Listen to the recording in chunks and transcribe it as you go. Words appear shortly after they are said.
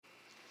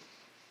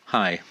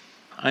Hi,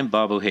 I'm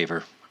Bob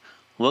O'Haver.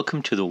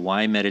 Welcome to the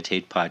Why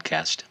Meditate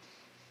podcast.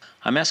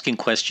 I'm asking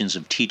questions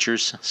of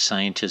teachers,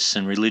 scientists,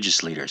 and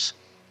religious leaders.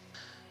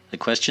 The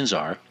questions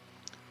are,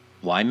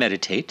 why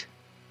meditate?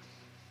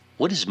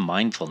 What is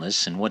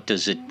mindfulness and what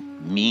does it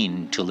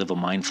mean to live a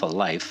mindful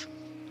life?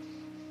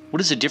 What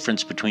is the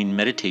difference between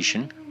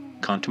meditation,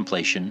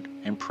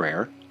 contemplation, and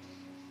prayer?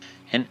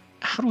 And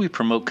how do we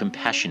promote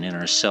compassion in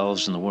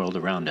ourselves and the world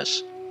around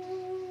us?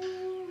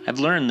 I've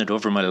learned that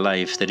over my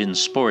life that in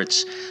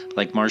sports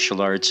like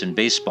martial arts and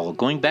baseball,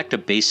 going back to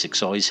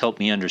basics always helped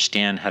me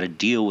understand how to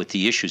deal with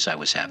the issues I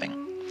was having.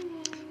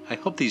 I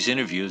hope these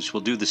interviews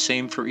will do the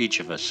same for each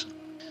of us.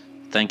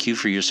 Thank you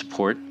for your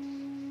support.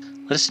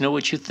 Let us know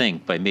what you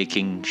think by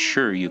making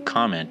sure you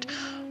comment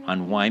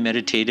on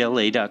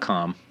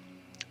whymeditatela.com,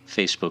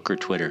 Facebook, or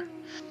Twitter.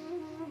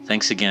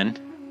 Thanks again.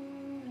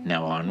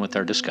 Now on with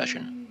our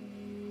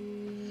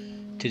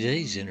discussion.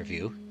 Today's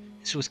interview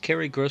is with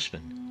Carrie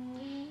Grossman.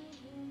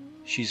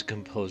 She's a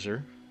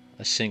composer,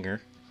 a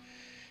singer,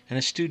 and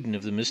a student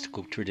of the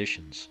mystical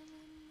traditions.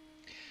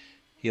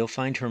 You'll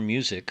find her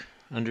music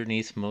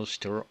underneath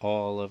most or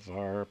all of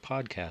our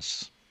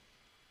podcasts.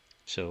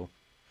 So,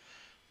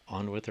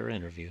 on with our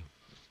interview.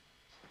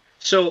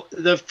 So,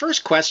 the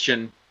first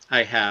question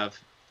I have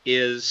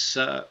is,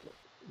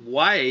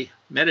 why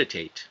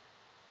meditate?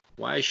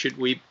 Why should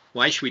we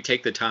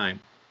take the time?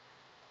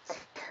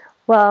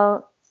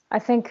 Well, I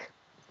think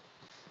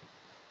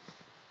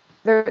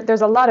there's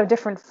a lot of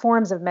different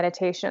forms of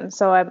meditation.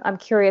 So I'm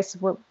curious,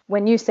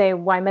 when you say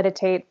why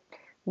meditate,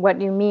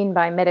 what you mean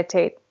by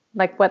meditate,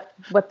 like what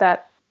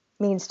that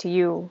means to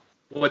you.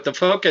 What the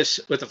focus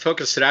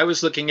that I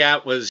was looking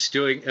at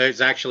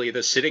is actually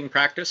the sitting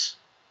practice,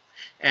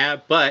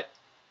 but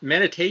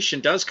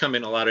meditation does come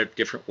in a lot of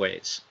different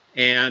ways.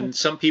 And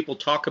some people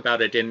talk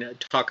about it and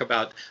talk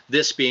about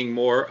this being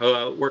more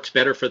works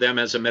better for them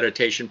as a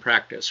meditation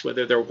practice,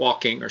 whether they're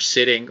walking or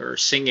sitting or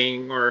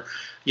singing or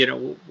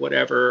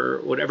whatever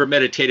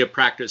meditative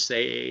practice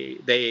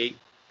they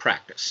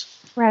practice.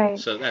 Right.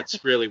 So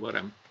that's really what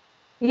I'm.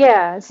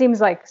 Yeah, it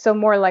seems like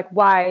more like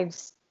why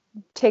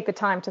take the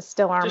time to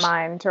still our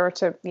mind or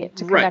to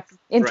connect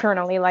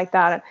internally like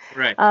that.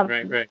 Right.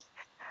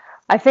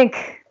 I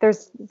think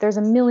there's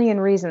a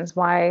million reasons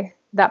why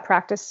that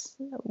practice,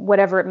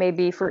 whatever it may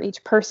be for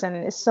each person,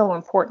 is so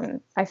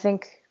important. I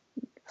think,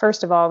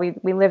 first of all,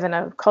 we live in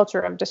a culture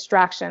of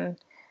distraction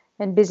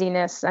and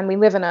busyness, and we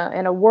live in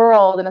a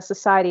world, in a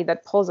society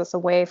that pulls us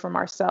away from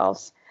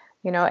ourselves.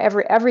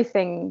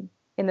 Everything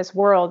in this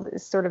world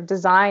is sort of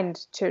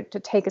designed to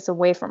take us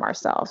away from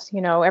ourselves.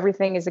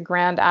 Everything is a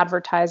grand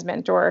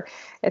advertisement, or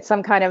it's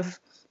some kind of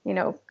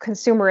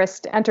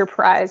consumerist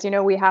enterprise.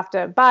 We have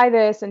to buy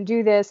this and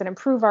do this and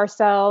improve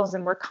ourselves.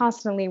 And we're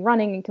constantly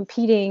running and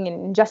competing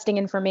and ingesting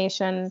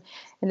information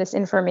in this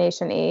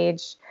information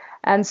age.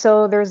 And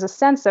so there's a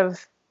sense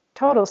of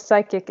total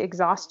psychic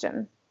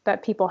exhaustion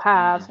that people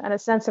have, and a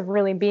sense of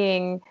really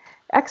being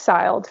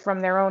exiled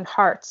from their own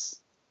hearts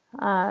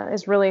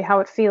is really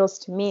how it feels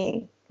to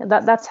me. And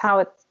that's how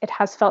it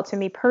has felt to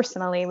me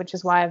personally, which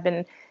is why I've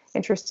been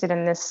interested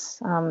in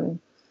this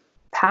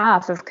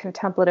path of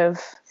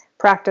contemplative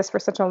practice for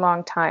such a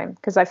long time,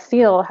 because I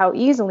feel how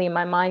easily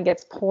my mind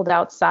gets pulled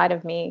outside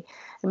of me.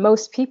 And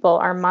most people,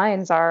 our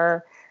minds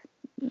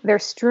they're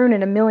strewn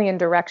in a million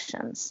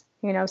directions.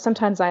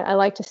 Sometimes I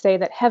like to say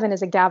that heaven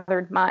is a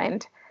gathered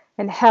mind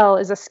and hell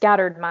is a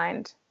scattered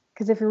mind.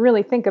 Because if you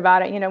really think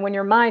about it, when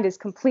your mind is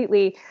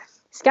completely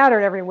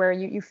scattered everywhere,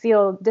 you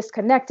feel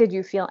disconnected,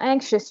 you feel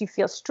anxious, you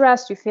feel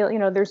stressed, you feel,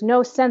 there's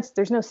no sense,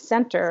 there's no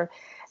center.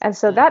 And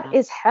so that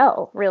is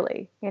hell,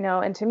 really,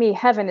 and to me,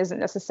 heaven isn't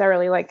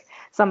necessarily like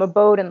some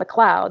abode in the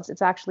clouds.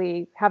 It's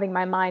actually having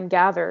my mind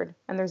gathered,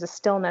 and there's a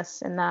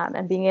stillness in that,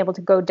 and being able to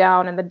go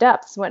down in the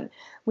depths. When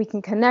we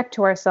can connect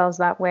to ourselves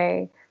that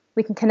way,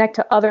 we can connect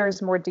to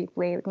others more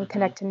deeply, we can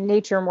connect to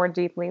nature more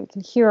deeply, we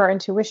can hear our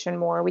intuition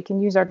more, we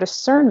can use our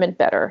discernment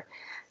better.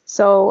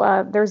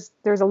 So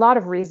there's a lot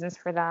of reasons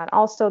for that.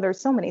 Also, there's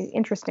so many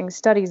interesting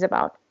studies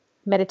about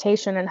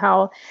meditation and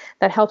how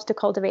that helps to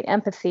cultivate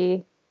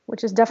empathy,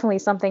 which is definitely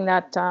something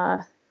that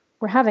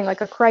we're having,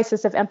 like a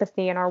crisis of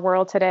empathy in our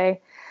world today.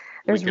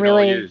 There's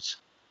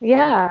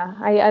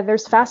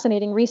there's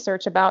fascinating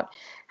research about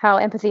how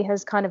empathy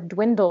has kind of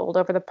dwindled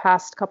over the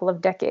past couple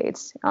of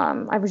decades.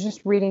 I was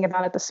just reading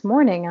about it this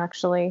morning,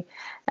 actually,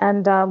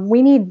 and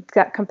we need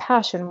that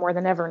compassion more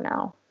than ever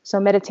now. So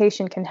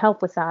meditation can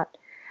help with that.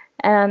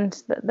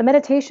 And the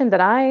meditation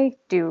that I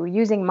do,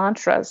 using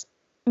mantras,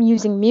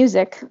 using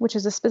music, which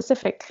is a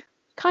specific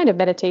kind of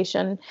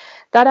meditation,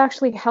 that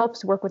actually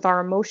helps work with our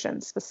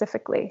emotions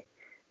specifically.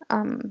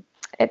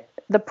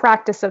 The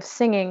practice of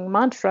singing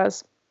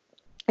mantras,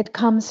 it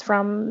comes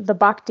from the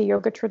Bhakti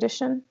Yoga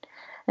tradition.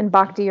 And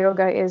Bhakti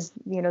Yoga is,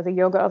 the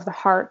yoga of the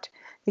heart,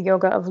 the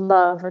yoga of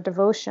love or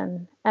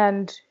devotion.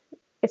 And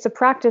it's a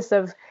practice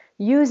of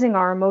using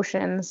our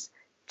emotions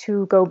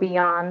to go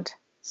beyond.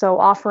 So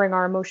offering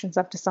our emotions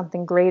up to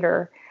something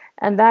greater.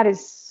 And that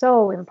is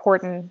so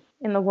important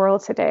in the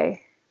world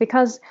today,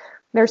 because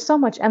there's so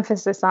much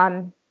emphasis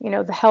on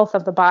the health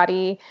of the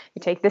body.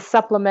 You take this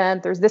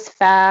supplement, there's this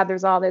fad,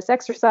 there's all this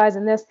exercise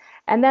and this.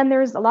 And then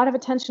there's a lot of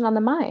attention on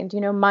the mind,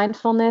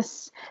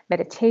 mindfulness,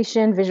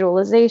 meditation,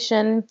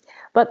 visualization.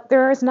 But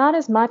there is not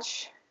as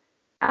much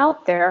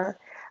out there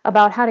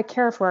about how to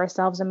care for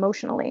ourselves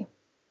emotionally.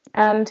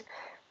 And,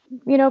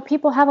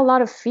 people have a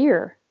lot of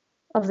fear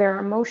of their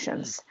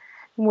emotions.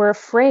 We're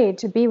afraid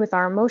to be with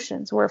our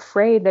emotions. We're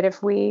afraid that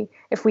if we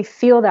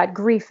feel that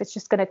grief, it's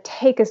just going to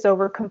take us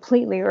over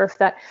completely, or if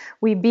that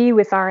we be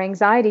with our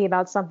anxiety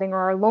about something or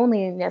our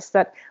loneliness,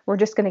 that we're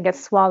just going to get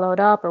swallowed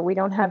up, or we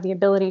don't have the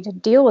ability to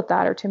deal with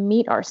that or to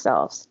meet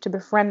ourselves, to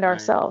befriend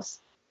ourselves.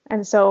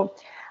 And so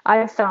I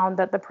have found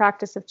that the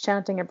practice of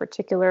chanting in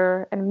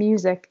particular and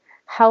music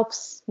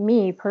helps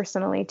me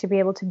personally to be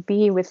able to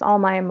be with all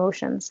my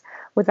emotions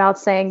without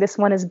saying this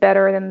one is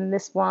better than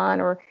this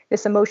one or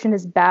this emotion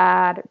is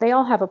bad. They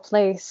all have a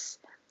place.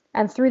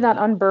 And through that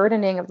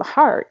unburdening of the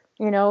heart,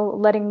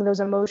 letting those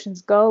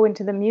emotions go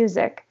into the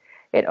music,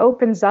 it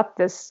opens up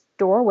this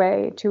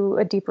doorway to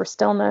a deeper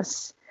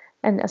stillness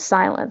and a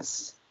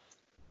silence.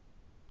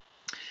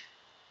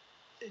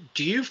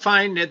 Do you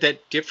find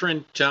that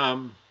different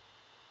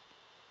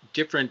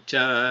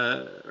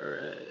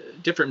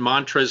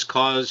mantras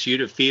cause you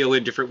to feel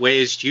in different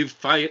ways? Do you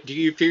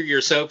feel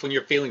yourself when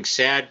you're feeling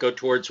sad go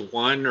towards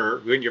one, or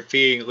when you're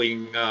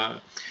feeling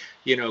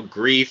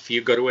grief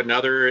you go to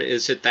another?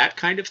 Is it that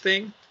kind of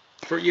thing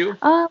for you?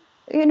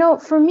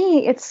 For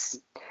me, it's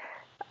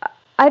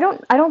I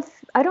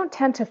don't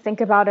tend to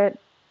think about it.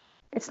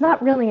 It's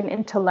not really an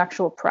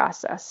intellectual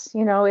process,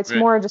 it's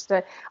more just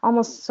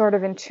almost sort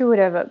of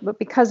intuitive, but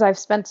because I've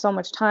spent so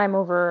much time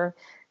over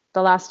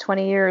the last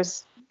 20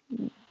 years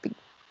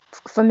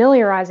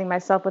familiarizing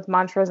myself with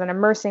mantras and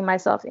immersing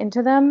myself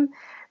into them,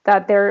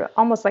 that they're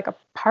almost like a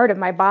part of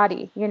my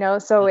body,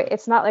 so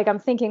it's not like I'm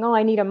thinking, oh,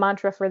 I need a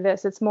mantra for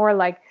this. It's more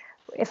like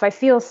if I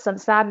feel some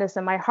sadness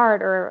in my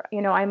heart, or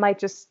I might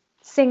just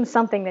sing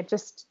something that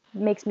just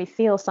makes me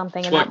feel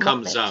something. It's what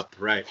comes up,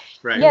 right?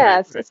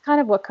 Yes, it's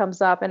kind of what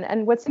comes up.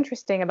 And what's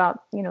interesting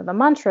about the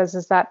mantras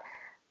is that,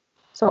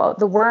 so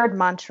the word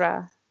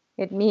mantra,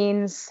 it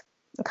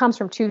comes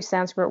from two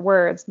Sanskrit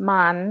words,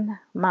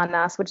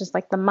 manas, which is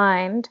like the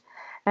mind,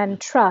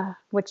 and tra,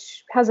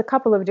 which has a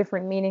couple of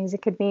different meanings.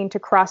 It could mean to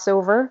cross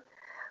over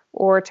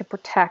or to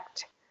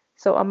protect.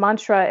 So a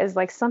mantra is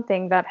like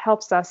something that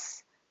helps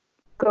us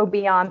go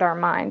beyond our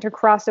mind, to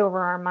cross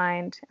over our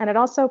mind. And it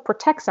also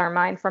protects our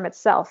mind from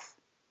itself,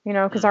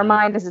 because our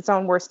mind is its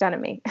own worst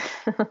enemy.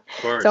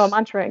 So a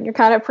mantra, it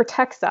kind of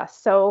protects us.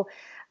 So,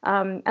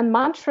 and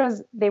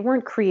mantras, they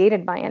weren't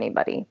created by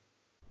anybody.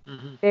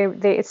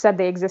 It said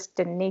they exist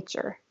in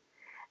nature.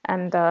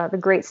 And the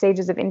great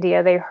sages of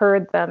India, they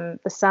heard the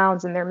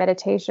sounds in their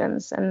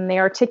meditations, and they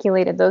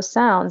articulated those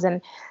sounds.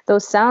 And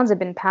those sounds have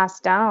been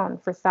passed down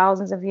for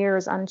thousands of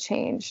years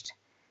unchanged.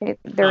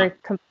 They're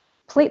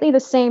completely the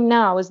same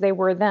now as they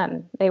were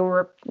then. They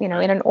were, in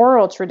an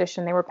oral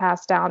tradition, they were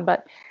passed down.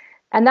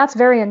 And that's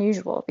very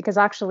unusual, because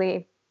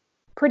actually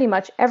pretty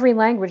much every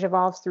language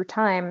evolves through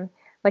time.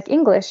 Like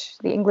English,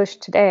 the English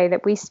today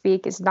that we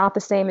speak is not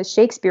the same as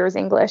Shakespeare's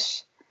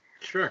English.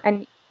 Sure.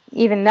 And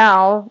even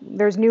now,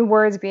 there's new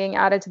words being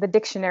added to the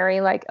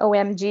dictionary, like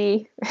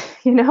OMG,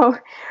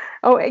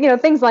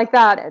 things like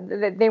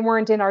that. They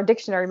weren't in our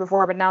dictionary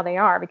before, but now they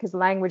are, because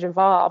language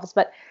evolves.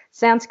 But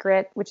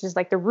Sanskrit, which is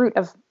like the root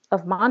of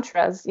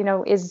mantras,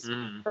 is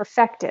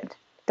perfected,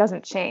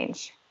 doesn't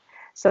change.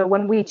 So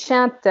when we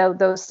chant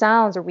those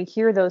sounds, or we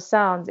hear those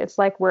sounds, it's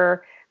like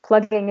we're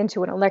plugging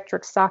into an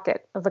electric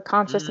socket of the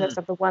consciousness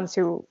of the ones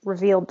who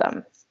revealed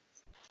them.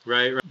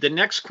 Right. The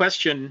next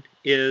question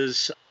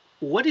is,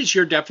 what is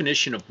your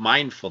definition of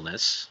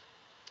mindfulness,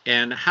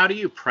 and how do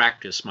you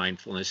practice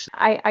mindfulness?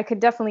 I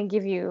could definitely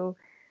give you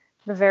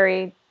the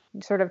very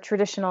sort of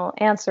traditional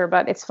answer,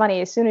 but it's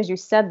funny, as soon as you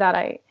said that,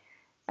 I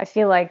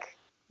feel like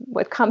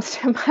what comes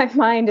to my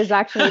mind is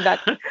actually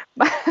that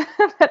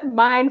that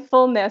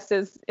mindfulness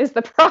is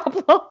the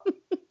problem.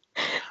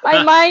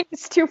 My mind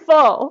is too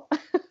full.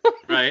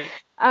 Right.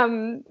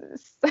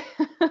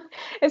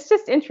 It's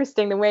just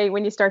interesting the way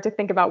when you start to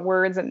think about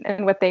words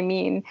and what they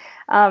mean.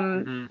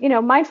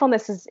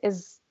 Mindfulness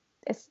is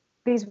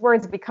these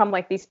words become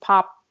like these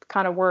pop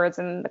kind of words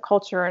in the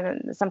culture,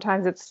 and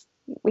sometimes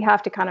we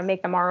have to kind of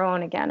make them our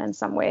own again in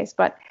some ways.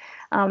 But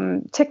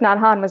Thich Nhat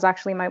Hanh was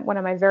actually one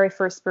of my very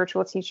first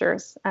spiritual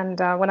teachers. And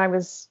when I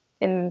was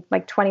in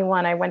like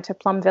 21, I went to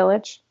Plum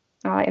Village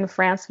in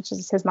France, which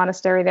is his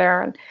monastery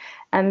there,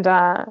 and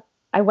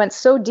I went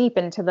so deep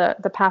into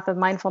the path of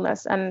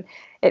mindfulness, and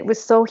it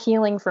was so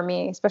healing for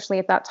me, especially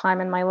at that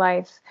time in my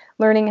life,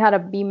 learning how to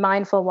be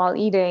mindful while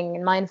eating,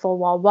 and mindful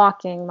while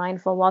walking,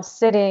 mindful while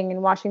sitting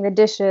and washing the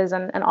dishes,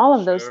 and all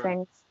of those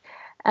things.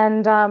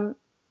 And,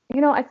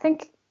 I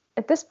think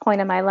at this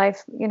point in my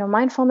life,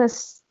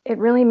 mindfulness, it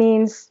really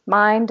means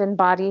mind and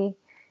body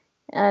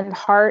and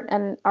heart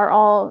and are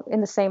all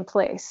in the same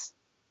place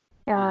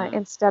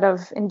instead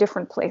of in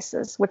different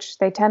places, which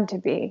they tend to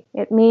be.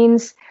 It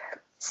means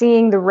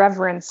seeing the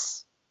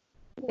reverence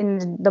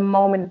in the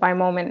moment by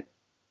moment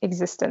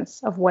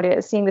existence of what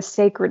is, seeing the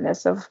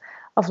sacredness of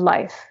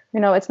life.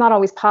 It's not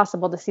always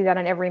possible to see that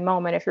in every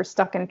moment. If you're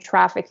stuck in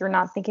traffic, you're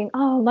not thinking,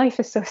 oh, life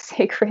is so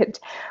sacred.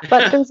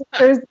 But there's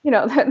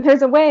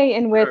there's a way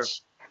in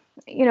which,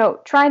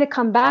 trying to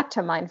come back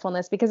to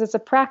mindfulness, because it's a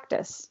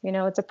practice.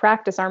 It's a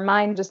practice. Our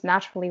mind just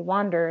naturally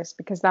wanders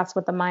because that's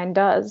what the mind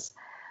does.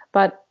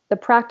 But the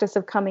practice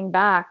of coming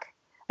back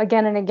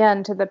again and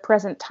again to the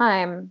present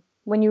time,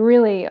 when you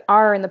really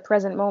are in the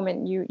present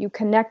moment, you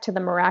connect to the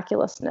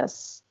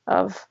miraculousness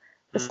of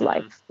this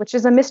life, which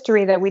is a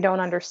mystery that we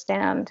don't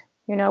understand.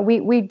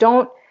 We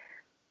don't,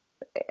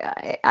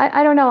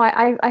 I don't know.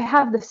 I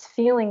have this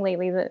feeling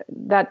lately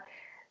that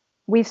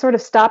we've sort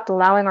of stopped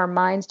allowing our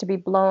minds to be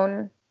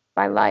blown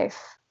by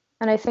life.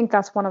 And I think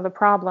that's one of the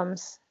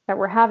problems that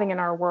we're having in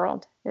our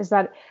world, is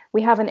that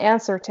we have an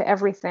answer to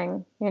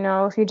everything.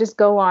 If you just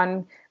go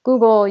on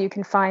Google, you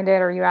can find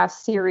it, or you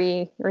ask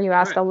Siri, or you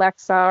ask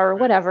Alexa, or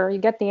whatever, you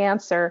get the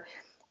answer.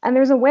 And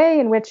there's a way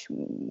in which,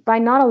 by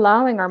not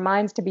allowing our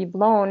minds to be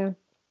blown,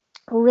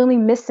 we're really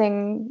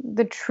missing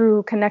the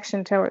true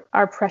connection to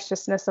our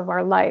preciousness of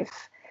our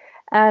life.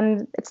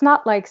 And it's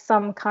not like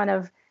some kind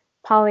of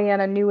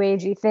Pollyanna New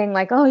Agey thing,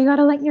 like, oh, you got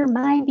to let your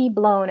mind be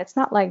blown. It's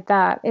not like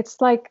that.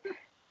 It's like,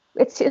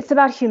 it's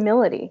about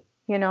humility,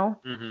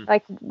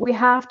 like we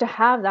have to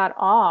have that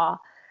awe,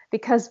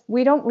 because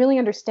we don't really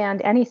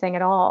understand anything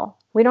at all.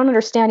 We don't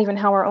understand even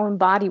how our own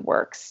body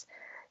works.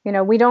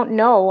 We don't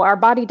know. Our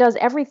body does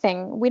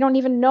everything. We don't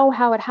even know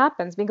how it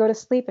happens. We go to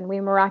sleep and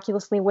we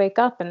miraculously wake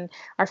up and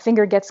our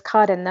finger gets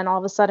cut, and then all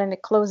of a sudden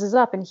it closes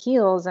up and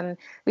heals. And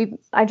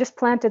I just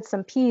planted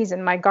some peas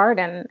in my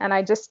garden, and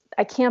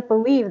I can't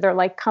believe they're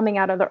like coming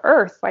out of the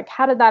earth. Like,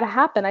 how did that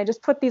happen? I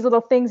just put these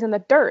little things in the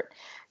dirt.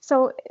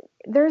 So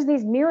there's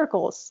these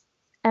miracles.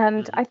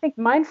 And I think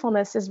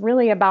mindfulness is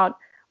really about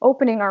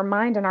opening our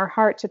mind and our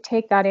heart to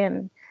take that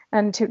in,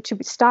 and to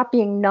stop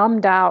being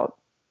numbed out,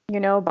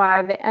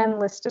 by the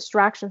endless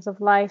distractions of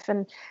life,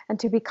 and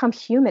to become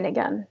human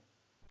again.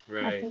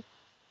 Right. I think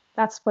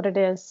that's what it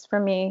is for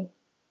me.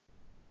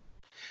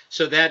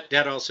 So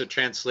that also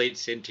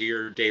translates into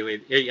your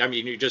daily,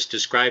 you just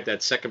described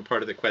that second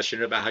part of the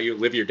question about how you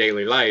live your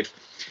daily life.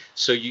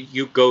 So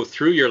you go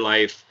through your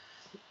life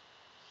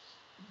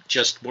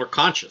just more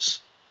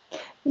conscious.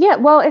 Yeah,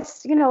 well,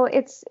 it's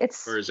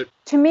Or is it?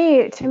 To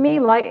me,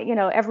 like,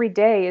 every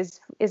day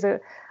is a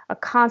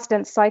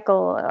constant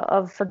cycle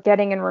of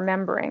forgetting and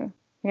remembering,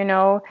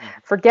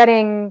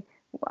 forgetting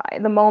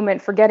the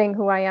moment, forgetting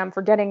who I am,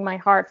 forgetting my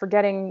heart,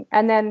 forgetting,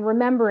 and then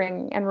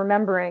remembering and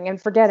remembering and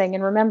forgetting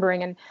and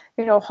remembering. And,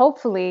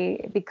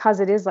 hopefully, because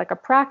it is like a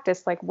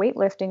practice, like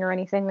weightlifting or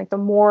anything, like the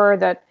more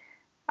that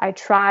I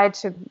try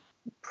to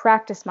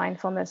practice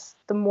mindfulness,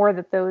 the more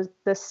that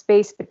the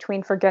space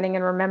between forgetting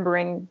and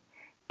remembering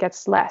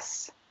gets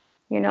less,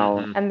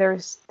 and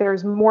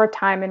there's more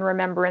time in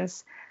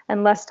remembrance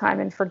and less time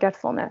in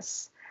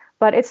forgetfulness.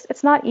 But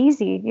it's not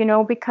easy,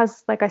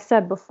 because, like I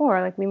said before,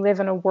 like, we live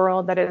in a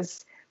world that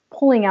is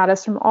pulling at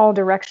us from all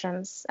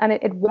directions, and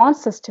it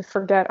wants us to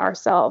forget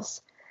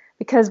ourselves,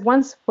 because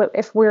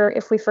if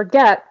we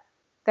forget,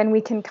 then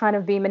we can kind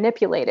of be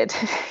manipulated,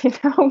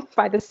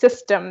 by the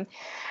system,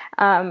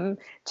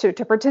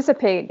 to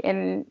participate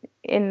in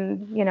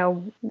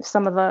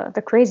some of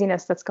the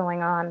craziness that's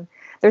going on.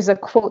 There's a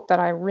quote that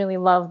I really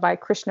love by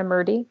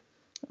Krishnamurti.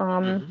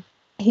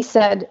 He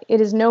said,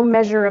 "It is no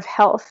measure of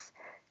health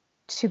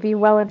to be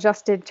well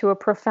adjusted to a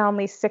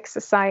profoundly sick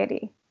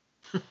society,"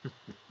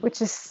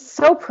 which is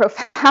so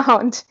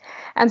profound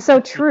and so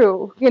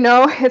true.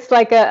 It's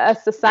like a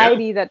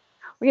society that,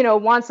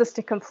 wants us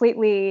to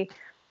completely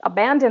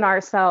abandon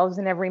ourselves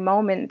in every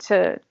moment,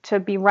 to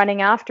be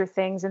running after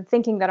things and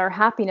thinking that our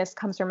happiness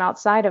comes from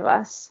outside of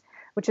us,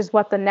 which is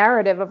what the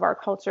narrative of our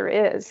culture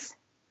is.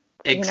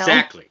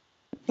 Exactly.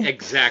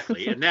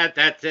 Exactly. And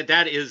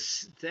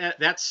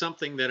that's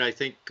something that I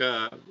think,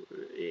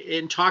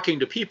 in talking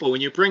to people,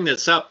 when you bring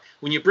that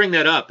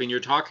up and you're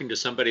talking to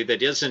somebody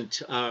that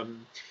isn't a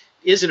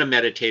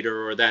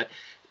meditator, or that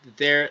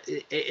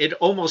it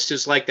almost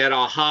is like that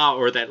aha,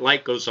 or that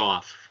light goes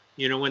off,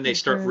 when they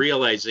start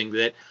realizing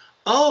that,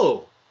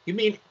 oh, you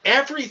mean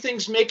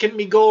everything's making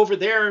me go over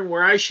there, and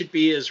where I should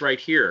be is right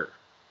here.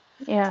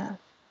 Yeah.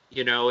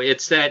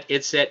 It's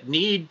that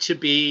need to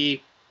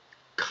be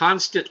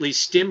constantly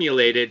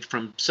stimulated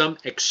from some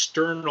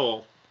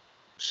external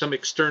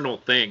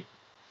thing.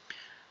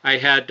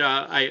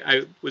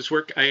 I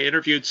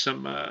interviewed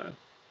some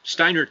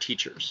Steiner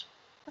teachers.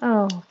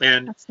 Oh,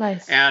 and that's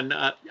nice. And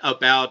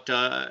about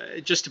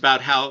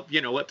how,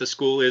 what the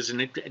school is,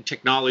 and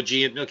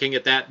technology, and looking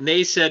at that. And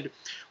they said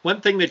one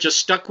thing that just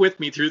stuck with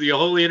me through the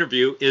whole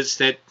interview is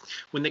that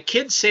when the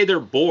kids say they're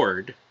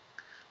bored,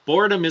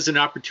 boredom is an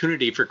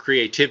opportunity for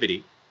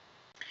creativity.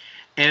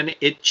 And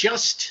it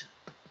just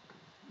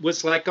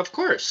was like, of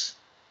course,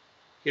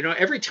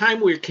 every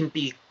time we can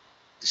be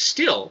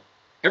still,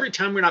 every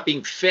time we're not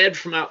being fed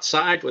from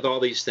outside with all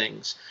these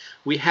things,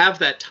 we have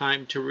that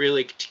time to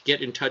really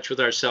get in touch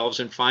with ourselves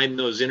and find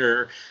those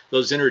inner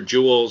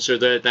jewels, or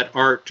that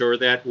art, or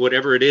that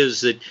whatever it is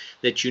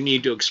that you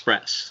need to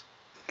express.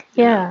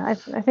 Yeah,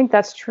 I think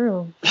that's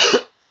true.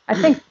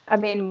 I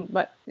mean,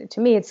 but to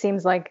me, it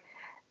seems like,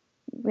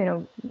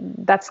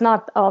 that's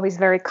not always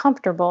very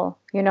comfortable.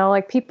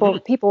 Like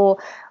people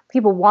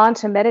want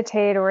to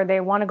meditate or they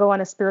want to go on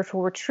a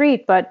spiritual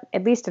retreat, but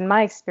at least in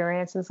my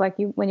experience, it's like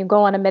when you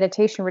go on a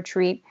meditation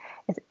retreat,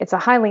 it's a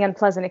highly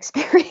unpleasant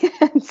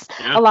experience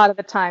Yeah, a lot of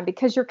the time,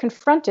 because you're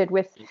confronted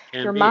with it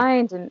can your be.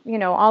 mind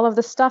and all of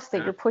the stuff that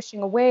Yeah, you're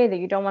pushing away that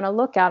you don't want to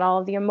look at, all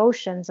of the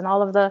emotions and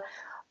all of the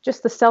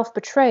just the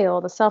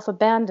self-betrayal, the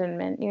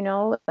self-abandonment.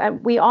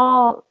 We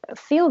all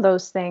feel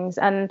those things,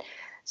 and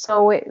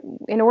so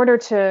in order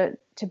to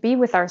be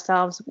with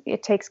ourselves,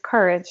 it takes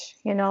courage,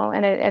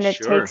 and it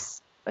sure.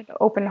 takes an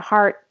open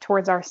heart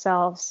towards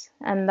ourselves,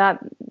 and that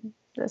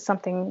is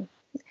something,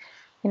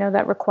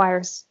 that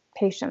requires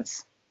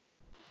patience.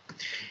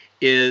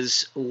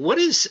 What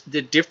is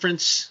the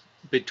difference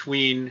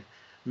between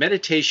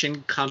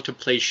meditation,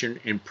 contemplation,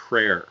 and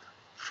prayer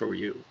for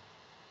you?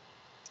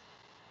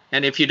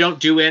 And if you don't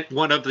do it,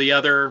 one of the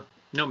other,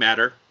 no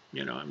matter,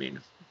 I mean.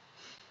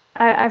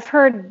 I've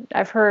heard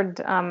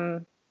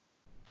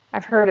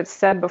it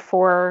said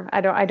before.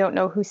 I don't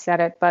know who said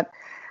it, but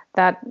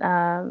that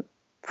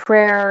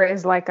prayer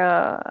is like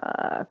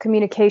a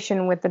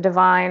communication with the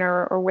divine,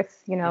 or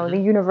with Hmm. the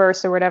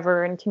universe or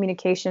whatever. And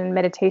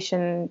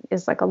meditation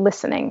is like a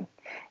listening,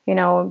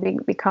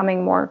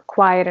 becoming more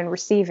quiet and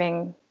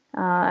receiving.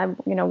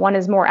 One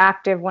is more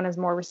active, one is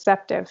more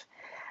receptive.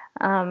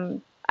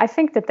 I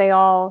think that they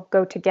all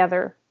go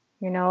together.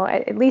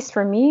 At least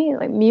for me,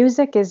 like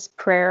music is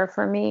prayer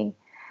for me,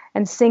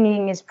 and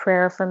singing is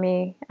prayer for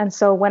me. And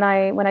so when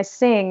I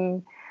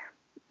sing,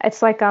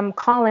 it's like I'm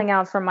calling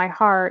out from my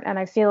heart, and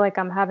I feel like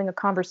I'm having a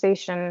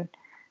conversation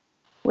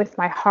with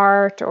my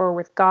heart, or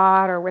with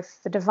God, or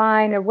with the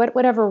divine, or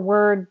whatever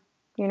word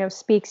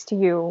speaks to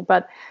you.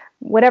 But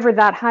whatever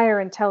that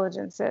higher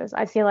intelligence is,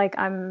 I feel like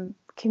I'm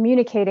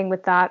communicating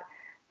with that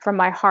from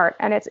my heart,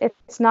 and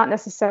it's not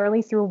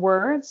necessarily through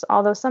words.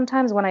 Although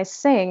sometimes when I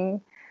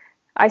sing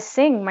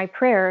my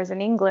prayers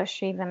in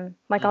English, even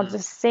like I'll Hmm.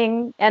 just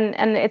sing, and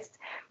it's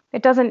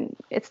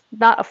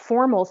not a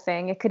formal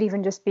thing. It could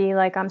even just be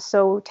like, I'm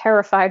so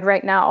terrified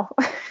right now.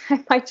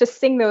 I might just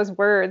sing those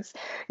words,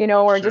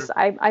 or Sure. just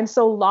I'm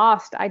so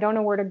lost. I don't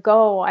know where to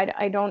go.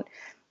 I don't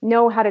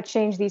know how to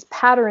change these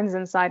patterns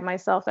inside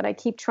myself that I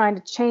keep trying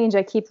to change.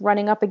 I keep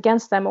running up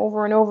against them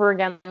over and over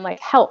again, like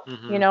help,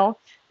 Hmm.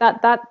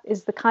 that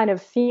is the kind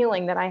of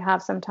feeling that I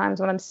have sometimes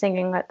when I'm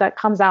singing, that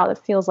comes out. It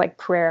feels like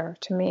prayer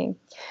to me.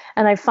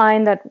 And I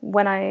find that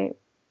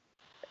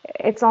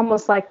it's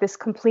almost like this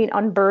complete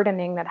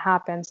unburdening that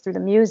happens through the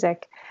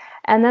music.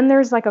 And then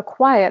there's like a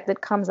quiet that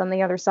comes on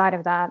the other side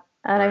of that.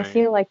 And I Right.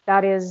 feel like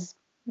that is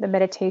the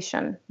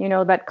meditation,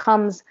 that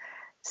comes,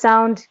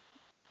 sound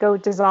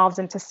dissolves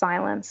into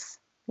silence,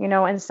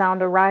 and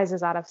sound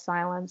arises out of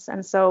silence.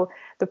 And so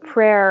the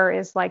prayer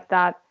is like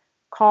that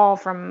call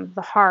from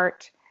the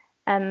heart,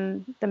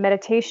 and the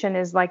meditation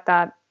is like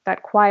that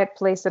quiet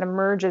place that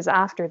emerges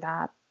after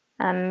that.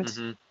 And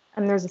Hmm.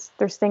 and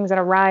there's things that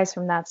arise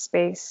from that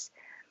space.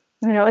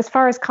 As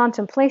far as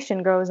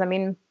contemplation goes, I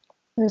mean,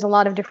 there's a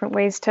lot of different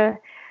ways to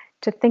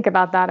think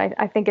about that.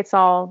 I think it's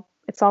all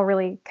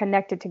really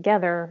connected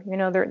together.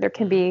 There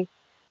can Hmm. be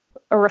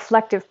a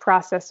reflective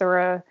process or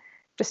a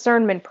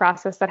discernment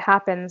process that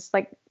happens.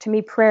 Like, to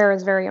me, prayer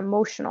is very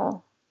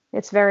emotional.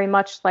 It's very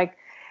much like,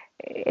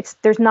 it's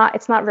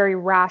not very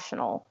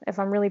rational. If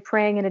I'm really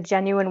praying in a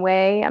genuine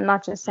way, I'm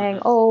not just saying,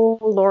 Hmm. "Oh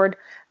Lord,"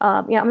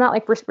 I'm not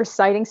like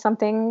reciting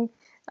something.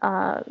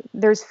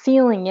 There's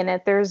feeling in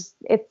it.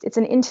 It's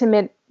an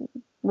intimate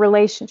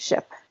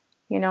relationship,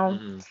 you know.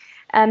 Hmm.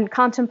 And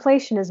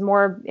contemplation is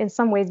more, in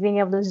some ways, being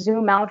able to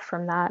zoom out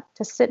from that,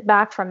 to sit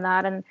back from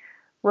that and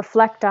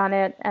reflect on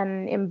it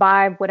and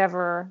imbibe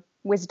whatever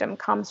wisdom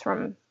comes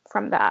from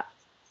that.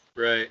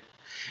 Right.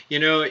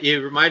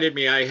 It reminded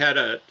me, I had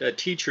a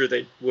teacher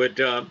that would,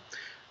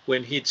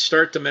 when he'd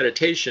start the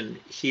meditation,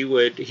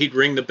 he'd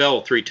ring the bell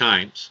 3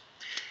 times.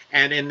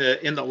 And in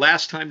the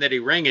last time that he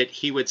rang it,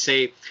 he would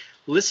say,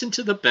 listen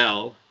to the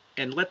bell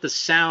and let the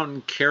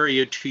sound carry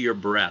you to your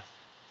breath.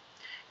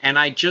 And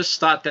I just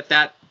thought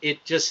that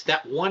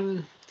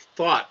one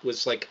thought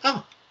was like,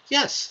 oh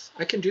yes,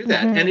 I can do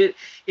that. Hmm. And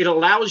it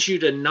allows you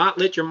to not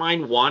let your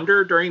mind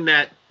wander during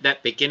that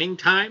beginning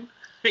time,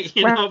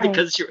 Right,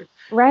 because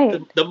right,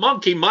 the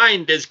monkey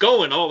mind is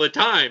going all the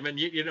time, and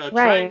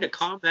trying to right.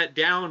 calm that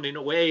down in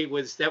a way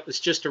was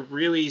just a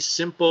really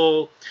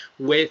simple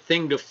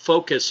thing to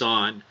focus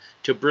on,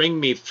 to bring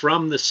me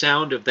from the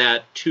sound of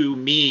that to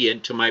me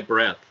and to my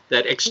breath,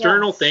 that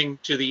external Yes. thing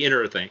to the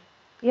inner thing.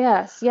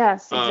 Yes,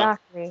 yes, uh,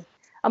 exactly.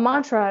 A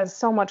mantra is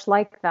so much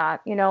like that,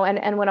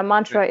 and when a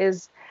mantra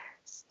is,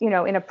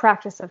 in a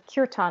practice of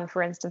kirtan,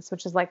 for instance,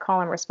 which is like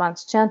call and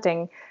response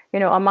chanting, a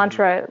mhm,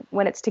 mantra,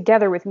 when it's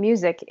together with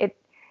music,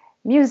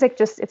 music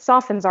just, it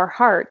softens our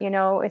heart,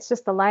 it's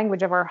just the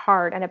language of our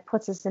heart, and it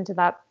puts us into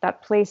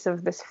that place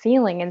of this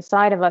feeling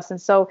inside of us. And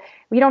so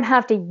we don't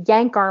have to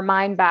yank our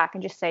mind back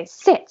and just say,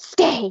 sit,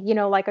 stay,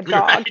 like a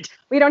dog. Right.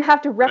 We don't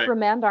have to Right.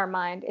 reprimand our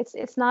mind.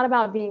 It's not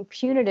about being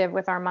punitive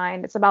with our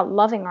mind. It's about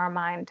loving our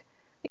mind,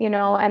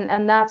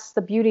 and that's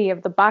the beauty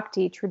of the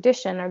bhakti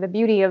tradition, or the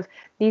beauty of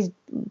these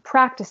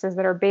practices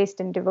that are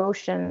based in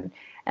devotion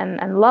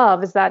and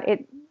love, is that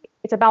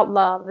it's about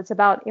love. It's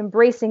about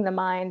embracing the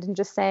mind and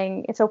just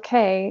saying, it's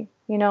okay,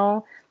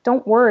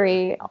 don't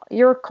worry.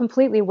 You're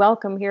completely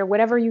welcome here.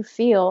 Whatever you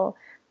feel,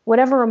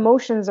 whatever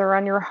emotions are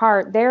on your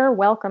heart, they're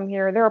welcome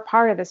here. They're a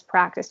part of this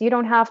practice. You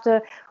don't have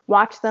to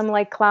watch them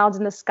like clouds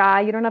in the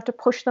sky. You don't have to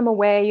push them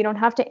away. You don't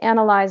have to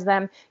analyze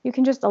them. You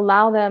can just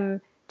allow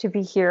them to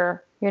be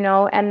here,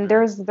 and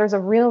there's a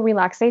real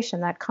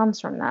relaxation that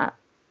comes from that.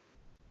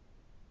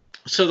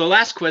 So the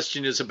last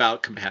question is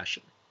about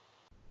compassion.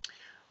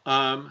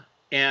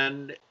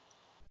 And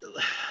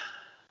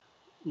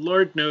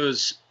Lord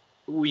knows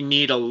we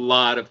need a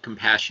lot of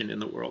compassion in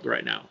the world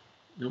right now.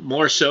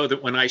 More so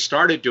that when I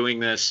started doing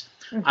this,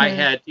 I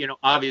had,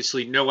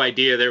 obviously no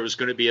idea there was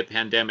going to be a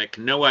pandemic,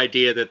 no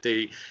idea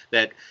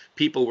that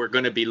people were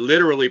going to be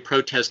literally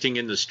protesting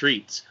in the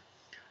streets.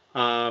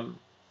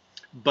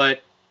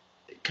 But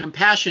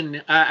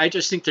compassion, I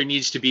just think there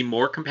needs to be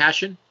more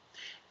compassion.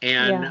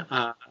 And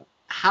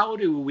how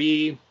do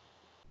we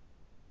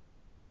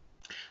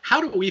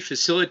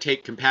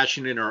facilitate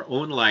compassion in our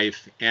own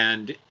life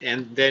and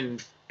then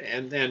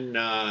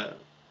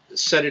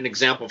set an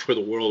example for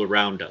the world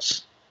around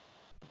us?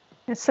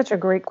 It's such a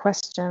great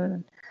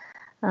question.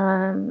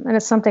 And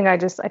it's something I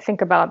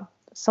think about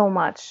so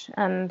much.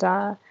 And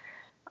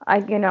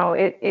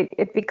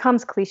it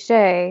becomes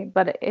cliche,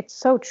 but it's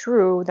so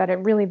true that it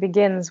really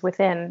begins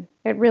within.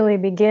 It really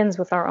begins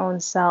with our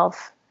own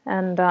self.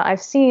 And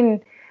I've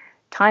seen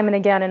time and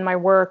again in my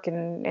work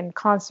and in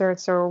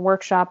concerts or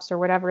workshops or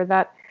whatever,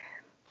 that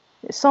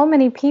so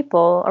many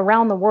people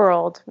around the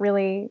world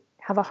really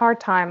have a hard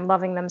time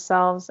loving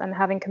themselves and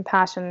having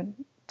compassion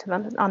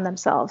on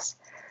themselves.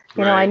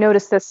 Right. I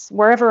notice this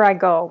wherever I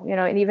go,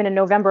 and even in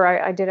November,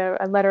 I did a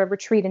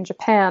retreat in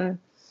Japan,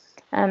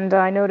 and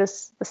I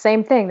noticed the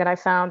same thing that I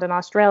found in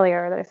Australia,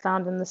 or that I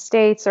found in the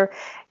States, or,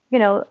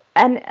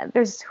 and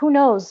there's, who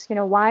knows,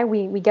 why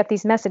we get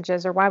these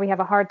messages, or why we have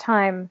a hard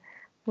time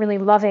really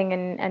loving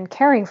and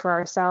caring for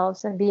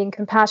ourselves and being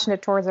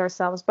compassionate towards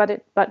ourselves.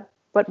 But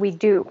we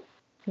do,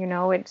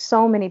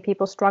 so many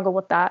people struggle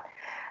with that.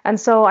 And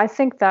so I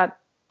think that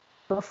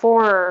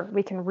before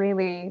we can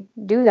really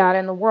do that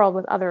in the world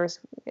with others,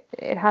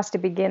 it has to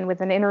begin with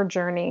an inner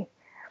journey,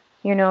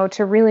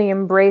 to really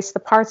embrace the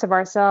parts of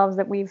ourselves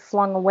that we've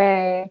flung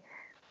away,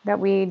 that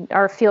we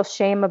feel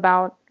shame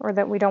about, or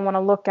that we don't want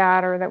to look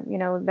at, or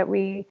that, that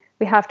we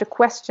have to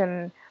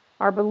question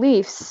our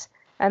beliefs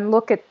and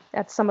look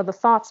at some of the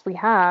thoughts we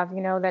have,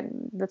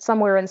 that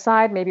somewhere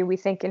inside maybe we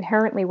think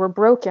inherently we're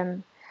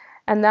broken.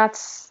 And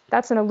that's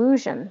an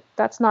illusion.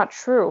 That's not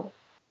true.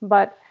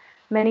 But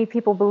many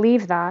people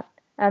believe that.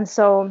 And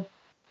so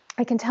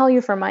I can tell you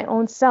for my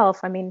own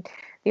self, I mean,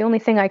 the only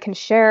thing I can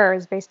share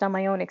is based on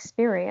my own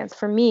experience.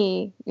 For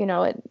me,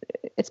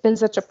 it's been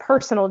such a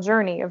personal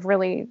journey of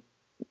really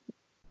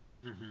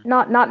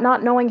not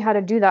knowing how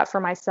to do that for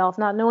myself,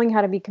 not knowing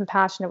how to be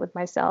compassionate with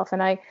myself.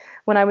 And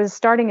when I was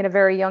starting at a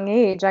very young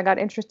age, I got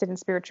interested in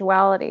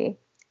spirituality.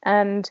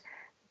 And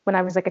when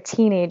I was like a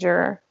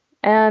teenager,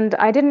 and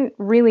I didn't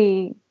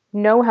really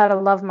know how to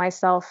love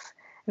myself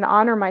and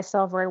honor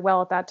myself very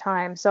well at that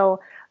time.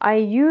 So I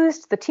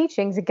used the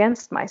teachings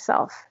against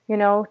myself,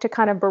 to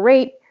kind of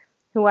berate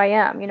who I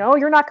am. Oh,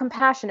 you're not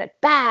compassionate,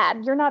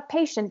 bad. You're not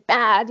patient,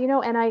 bad.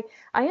 And I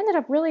ended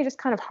up really just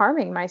kind of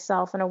harming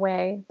myself in a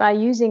way by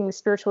using the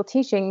spiritual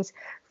teachings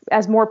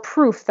as more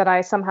proof that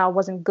I somehow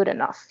wasn't good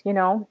enough.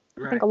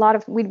 Right. I think a lot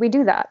of we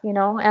do that,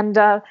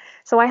 and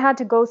so I had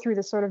to go through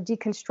this sort of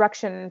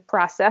deconstruction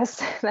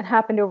process that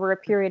happened over a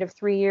period of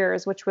 3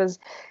 years,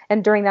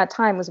 and during that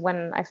time was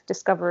when I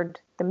discovered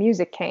the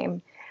music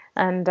came,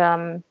 and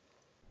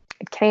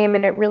it came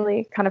and it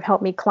really kind of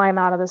helped me climb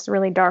out of this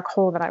really dark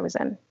hole that I was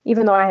in.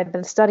 Even though I had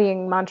been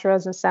studying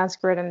mantras and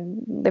Sanskrit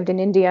and lived in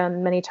India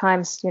and many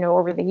times,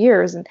 over the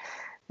years, and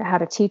I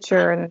had a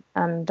teacher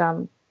and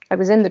I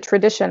was in the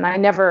tradition, I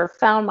never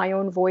found my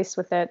own voice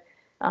with it.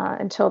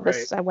 Until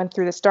I went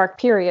through this dark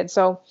period.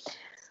 So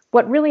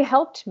what really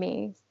helped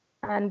me,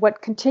 and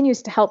what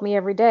continues to help me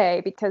every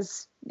day,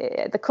 because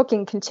the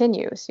cooking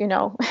continues,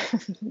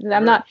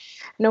 I'm not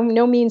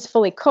no means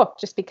fully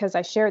cooked just because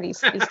I share these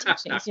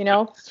teachings,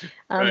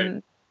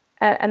 Right.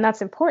 And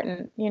that's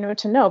important,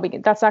 to know,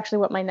 because that's actually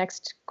what my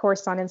next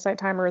course on Insight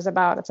Timer is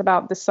about. It's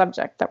about the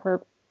subject that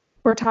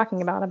we're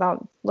talking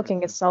about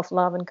looking at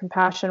self-love and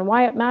compassion,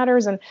 why it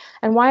matters, and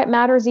why it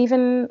matters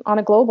even on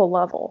a global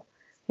level.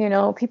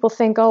 People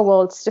think, oh,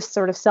 well, it's just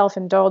sort of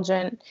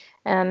self-indulgent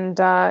and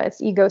it's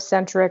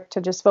egocentric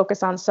to just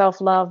focus on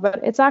self-love,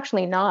 but it's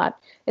actually not.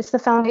 It's the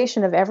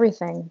foundation of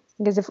everything,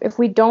 because if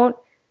we don't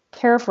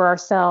care for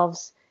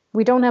ourselves,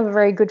 we don't have a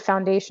very good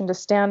foundation to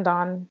stand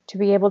on to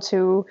be able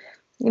to,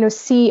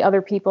 see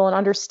other people and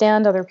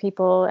understand other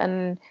people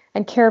and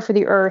care for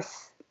the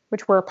earth,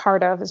 which we're a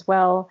part of as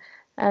well,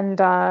 and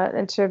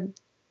to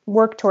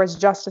work towards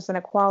justice and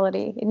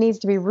equality. It needs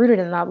to be rooted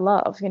in that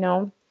love.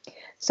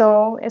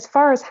 So as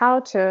far as how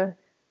to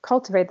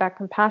cultivate that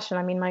compassion,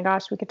 I mean, my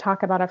gosh, we could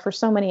talk about it for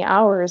so many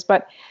hours,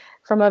 but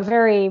from a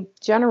very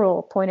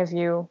general point of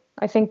view,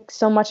 I think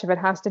so much of it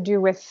has to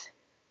do with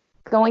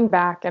going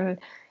back and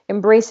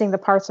embracing the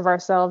parts of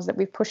ourselves that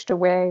we've pushed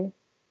away,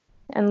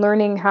 and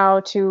learning how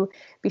to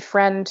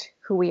befriend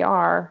who we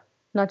are,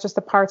 not just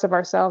the parts of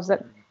ourselves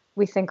that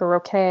we think are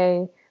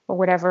okay or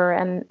whatever.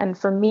 And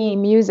for me,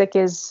 music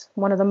is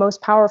one of the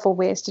most powerful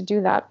ways to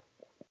do that,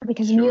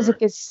 because Sure.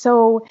 music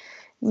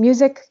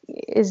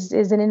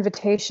is an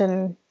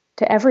invitation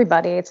to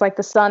everybody. It's like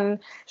the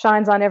sun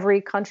shines on every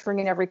country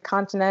and every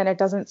continent. It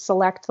doesn't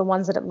select the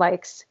ones that it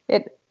likes.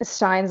 It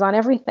shines on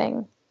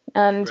everything.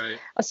 And Right.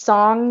 a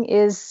song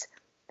is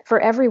for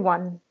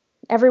everyone.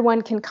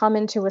 Everyone can come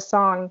into a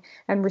song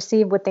and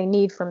receive what they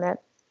need from it.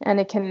 And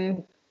it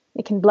can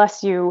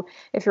bless you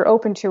if you're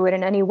open to it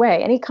in any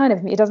way.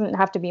 It doesn't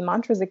have to be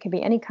mantras. It can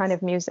be any kind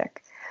of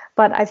music.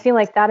 But I feel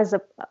like that is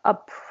a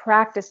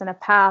practice and a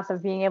path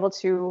of being able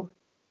to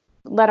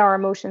let our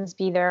emotions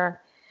be there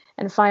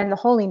and find the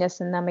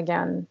holiness in them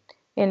again,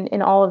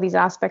 in all of these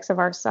aspects of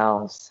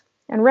ourselves,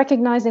 and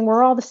recognizing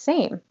we're all the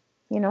same,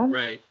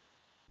 Right.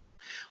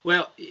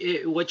 Well,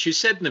 what you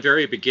said in the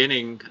very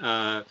beginning,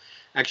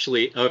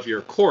 actually, of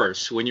your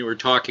course, when you were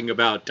talking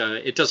about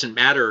it doesn't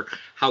matter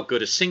how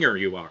good a singer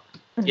you are.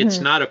 It's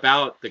not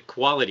about the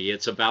quality.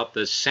 It's about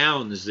the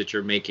sounds that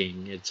you're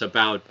making. It's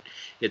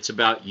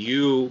about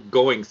you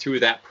going through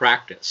that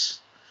practice,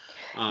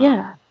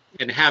 Yeah.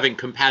 and having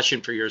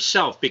compassion for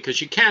yourself, because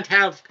you can't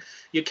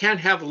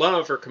have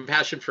love or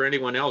compassion for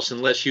anyone else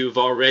unless you've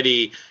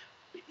already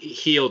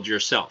healed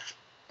yourself.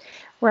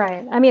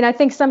 Right. I mean, I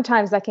think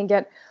sometimes that can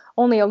get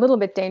only a little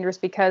bit dangerous,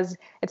 because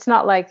it's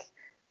not like,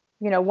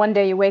 one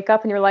day you wake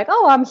up and you're like,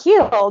 oh, I'm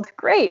healed.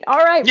 Great. All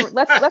right,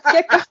 let's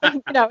get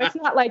going. It's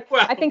not like,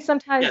 Well, I think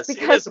sometimes yes,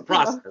 because it is a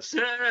process.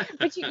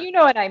 but you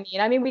know what I mean.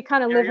 I mean, we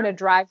kind of live in Yeah. a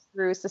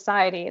drive-through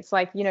society. It's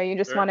like, you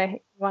just Sure.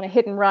 want to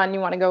hit and run.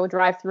 You want to go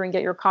drive through and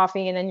get your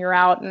coffee, and then you're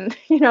out. And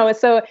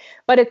so,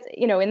 but it's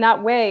in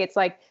that way, it's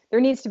like there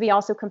needs to be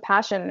also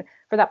compassion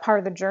for that part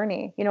of the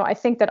journey. I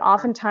think that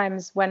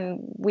oftentimes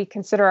when we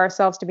consider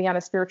ourselves to be on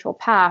a spiritual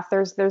path,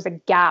 there's a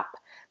gap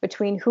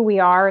between who we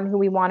are and who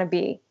we want to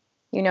be.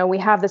 We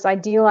have this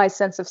idealized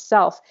sense of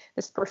self,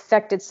 this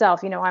perfected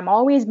self. I'm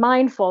always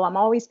mindful. I'm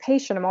always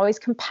patient. I'm always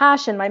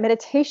compassionate. My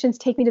meditations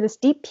take me to this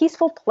deep,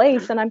 peaceful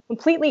place, and I'm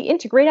completely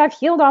integrated. I've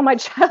healed all my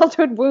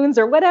childhood wounds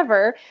or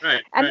whatever.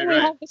 Right. And then we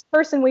have this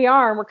person we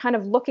are, and we're kind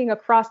of looking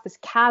across this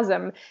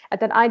chasm at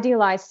that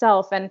idealized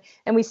self, and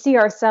we see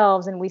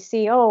ourselves, and we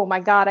see, oh my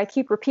God, I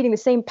keep repeating the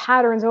same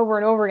patterns over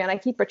and over again. I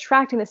keep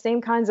attracting the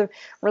same kinds of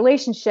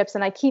relationships,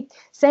 and I keep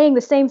saying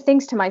the same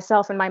things to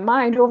myself in my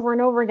mind over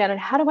and over again. And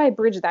how do I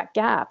bridge that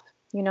gap?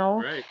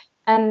 Right.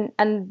 And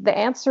the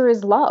answer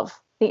is love.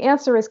 The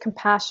answer is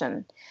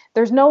compassion.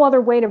 There's no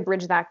other way to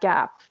bridge that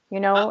gap. Do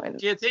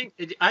you think?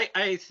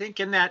 I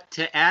think in that,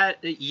 to add,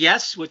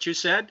 yes, what you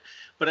said,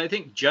 but I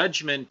think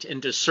judgment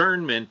and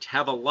discernment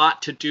have a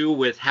lot to do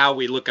with how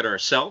we look at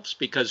ourselves,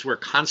 because we're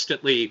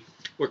constantly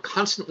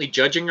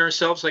judging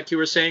ourselves, like you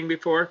were saying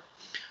before,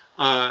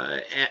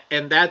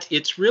 and that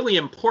it's really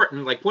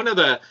important. Like one of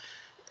the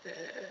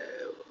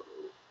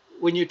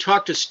when you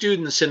talk to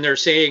students and they're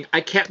saying,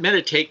 I can't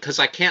meditate because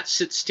I can't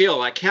sit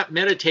still. I can't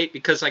meditate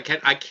because I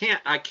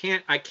can't.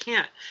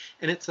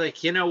 And it's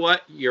like, you know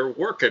what? You're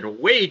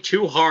working way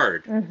too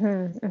hard.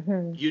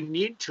 You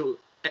need to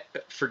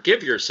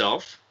forgive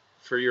yourself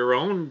for your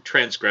own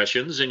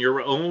transgressions and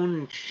your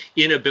own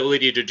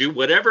inability to do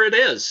whatever it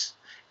is,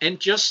 and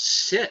just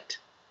sit.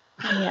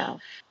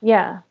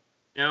 Yeah.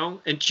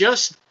 And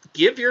just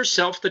give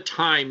yourself the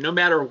time, no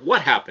matter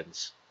what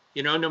happens.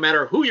 No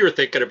matter who you're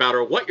thinking about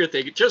or what you're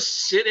thinking, just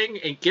sitting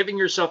and giving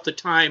yourself the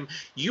time,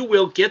 you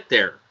will get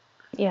there.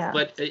 Yeah.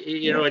 But,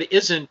 it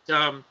isn't,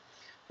 that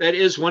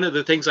is one of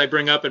the things I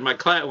bring up in my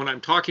class when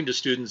I'm talking to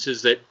students,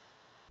 is that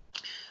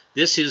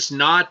this is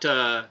not,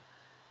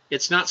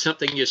 it's not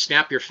something you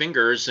snap your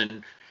fingers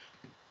and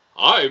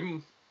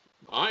I'm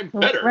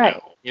better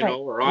now,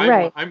 or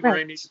I'm where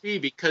I need to be,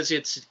 because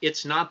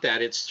it's not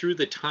that. It's through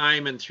the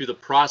time and through the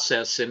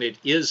process, and it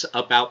is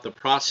about the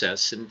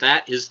process, and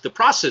that is the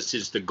process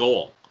is the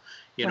goal,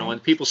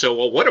 and people say,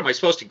 well, what am I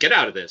supposed to get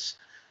out of this?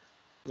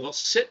 Well,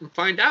 sit and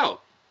find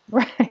out,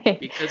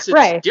 because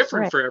it's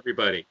different for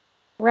everybody.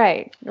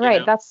 Right.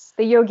 That's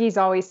the yogis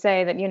always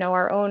say that,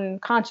 our own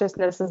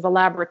consciousness is the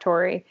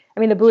laboratory. I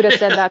mean, the Buddha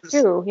said that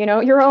too,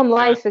 your own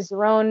life is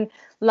your own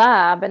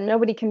lab, and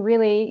nobody can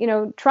really,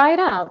 try it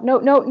out. No,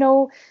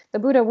 the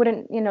Buddha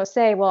wouldn't,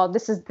 say, well,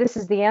 this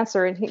is the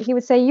answer. And he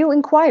would say, you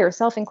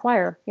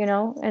self-inquire,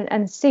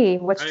 and see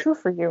what's true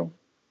for you.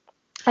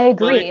 I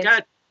agree. Well, it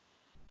got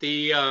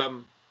the,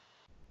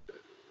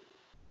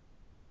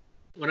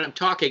 when I'm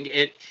talking,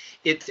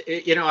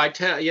 I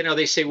tell,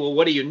 they say, well,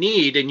 what do you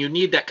need? And you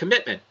need that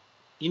commitment.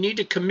 You need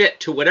to commit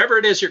to whatever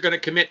it is you're going to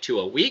commit to,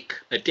 a week,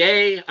 a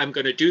day. I'm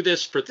going to do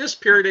this for this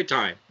period of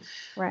time.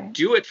 Right.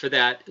 Do it for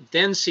that,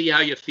 then see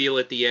how you feel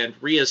at the end,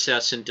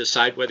 reassess and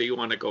decide whether you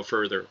want to go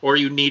further, or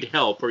you need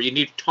help, or you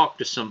need to talk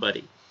to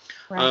somebody.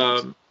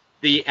 Right.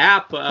 The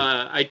app,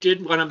 I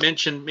did want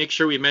to make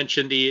sure we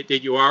mention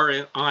that you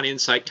are on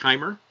Insight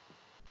Timer.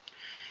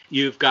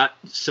 You've got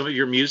some of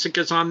your music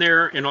is on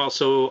there, and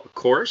also a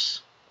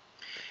course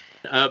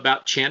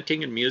about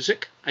chanting and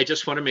music. I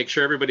just want to make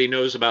sure everybody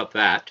knows about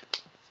that.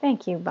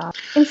 Thank you, Bob.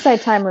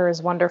 Insight Timer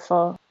is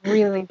wonderful.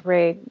 Really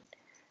great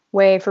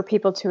way for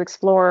people to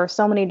explore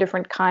so many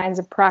different kinds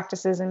of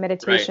practices and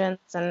meditations.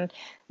 Right.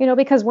 And,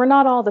 because we're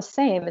not all the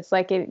same. It's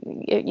like,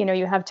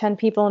 you have 10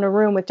 people in a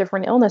room with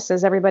different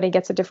illnesses. Everybody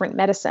gets a different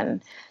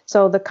medicine.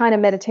 So the kind of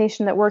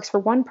meditation that works for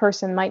one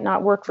person might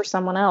not work for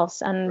someone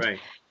else. And, right.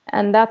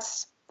 and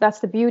that's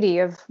the beauty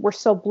of, we're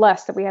so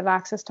blessed that we have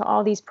access to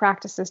all these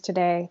practices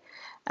today,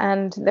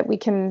 and that we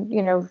can,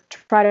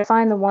 try to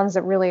find the ones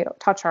that really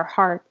touch our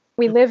heart.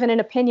 We live in an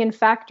opinion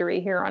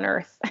factory here on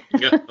Earth.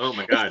 Yeah. Oh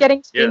my God. It's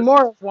getting to be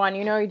more of one.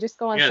 You just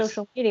go on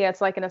social media.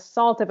 It's like an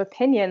assault of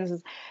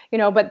opinions.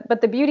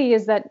 But the beauty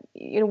is that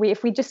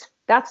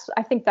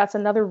I think that's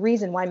another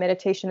reason why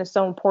meditation is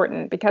so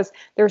important, because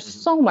there's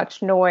so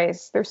much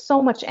noise. There's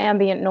so much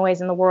ambient noise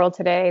in the world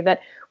today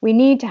that we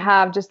need to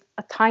have just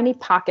a tiny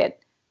pocket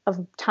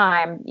of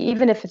time,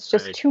 even if it's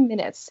just 2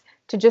 minutes,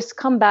 to just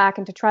come back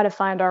and to try to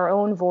find our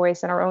own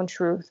voice and our own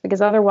truth,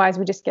 because otherwise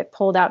we just get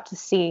pulled out to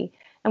sea.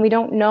 And we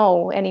don't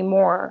know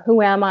anymore.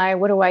 Who am I?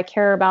 What do I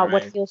care about?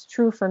 Right. What feels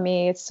true for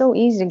me? It's so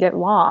easy to get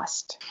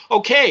lost.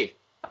 Okay.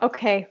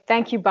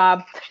 Thank you,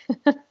 Bob.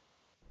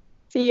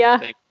 See ya.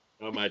 Thank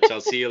you so much. I'll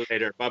see you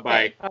later.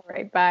 Bye-bye. All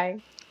right. Bye.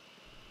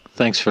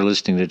 Thanks for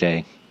listening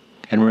today.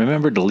 And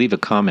remember to leave a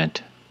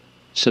comment.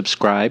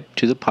 Subscribe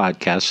to the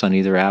podcast on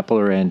either Apple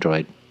or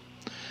Android.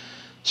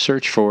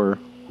 Search for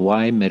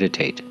Why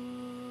Meditate.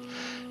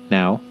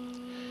 Now,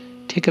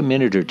 take a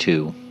minute or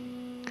two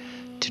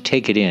to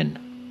take it in.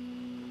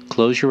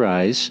 Close your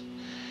eyes,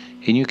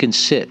 and you can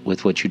sit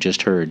with what you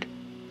just heard.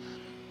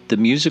 The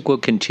music will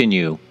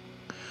continue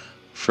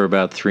for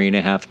about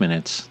 3.5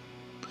 minutes.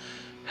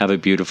 Have a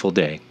beautiful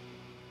day.